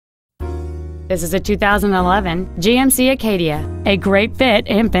This is a 2011 GMC Acadia, a great fit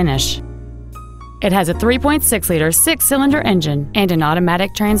and finish. It has a 3.6-liter six-cylinder engine and an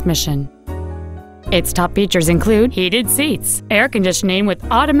automatic transmission. Its top features include heated seats, air conditioning with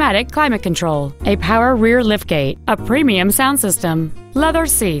automatic climate control, a power rear liftgate, a premium sound system, leather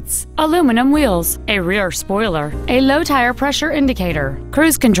seats, aluminum wheels, a rear spoiler, a low tire pressure indicator,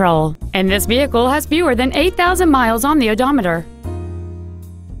 cruise control, and this vehicle has fewer than 8,000 miles on the odometer.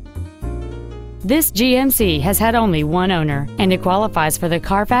 This GMC has had only one owner, and it qualifies for the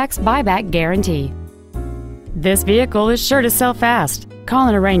Carfax buyback guarantee. This vehicle is sure to sell fast. Call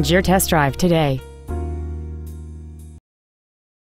and arrange your test drive today.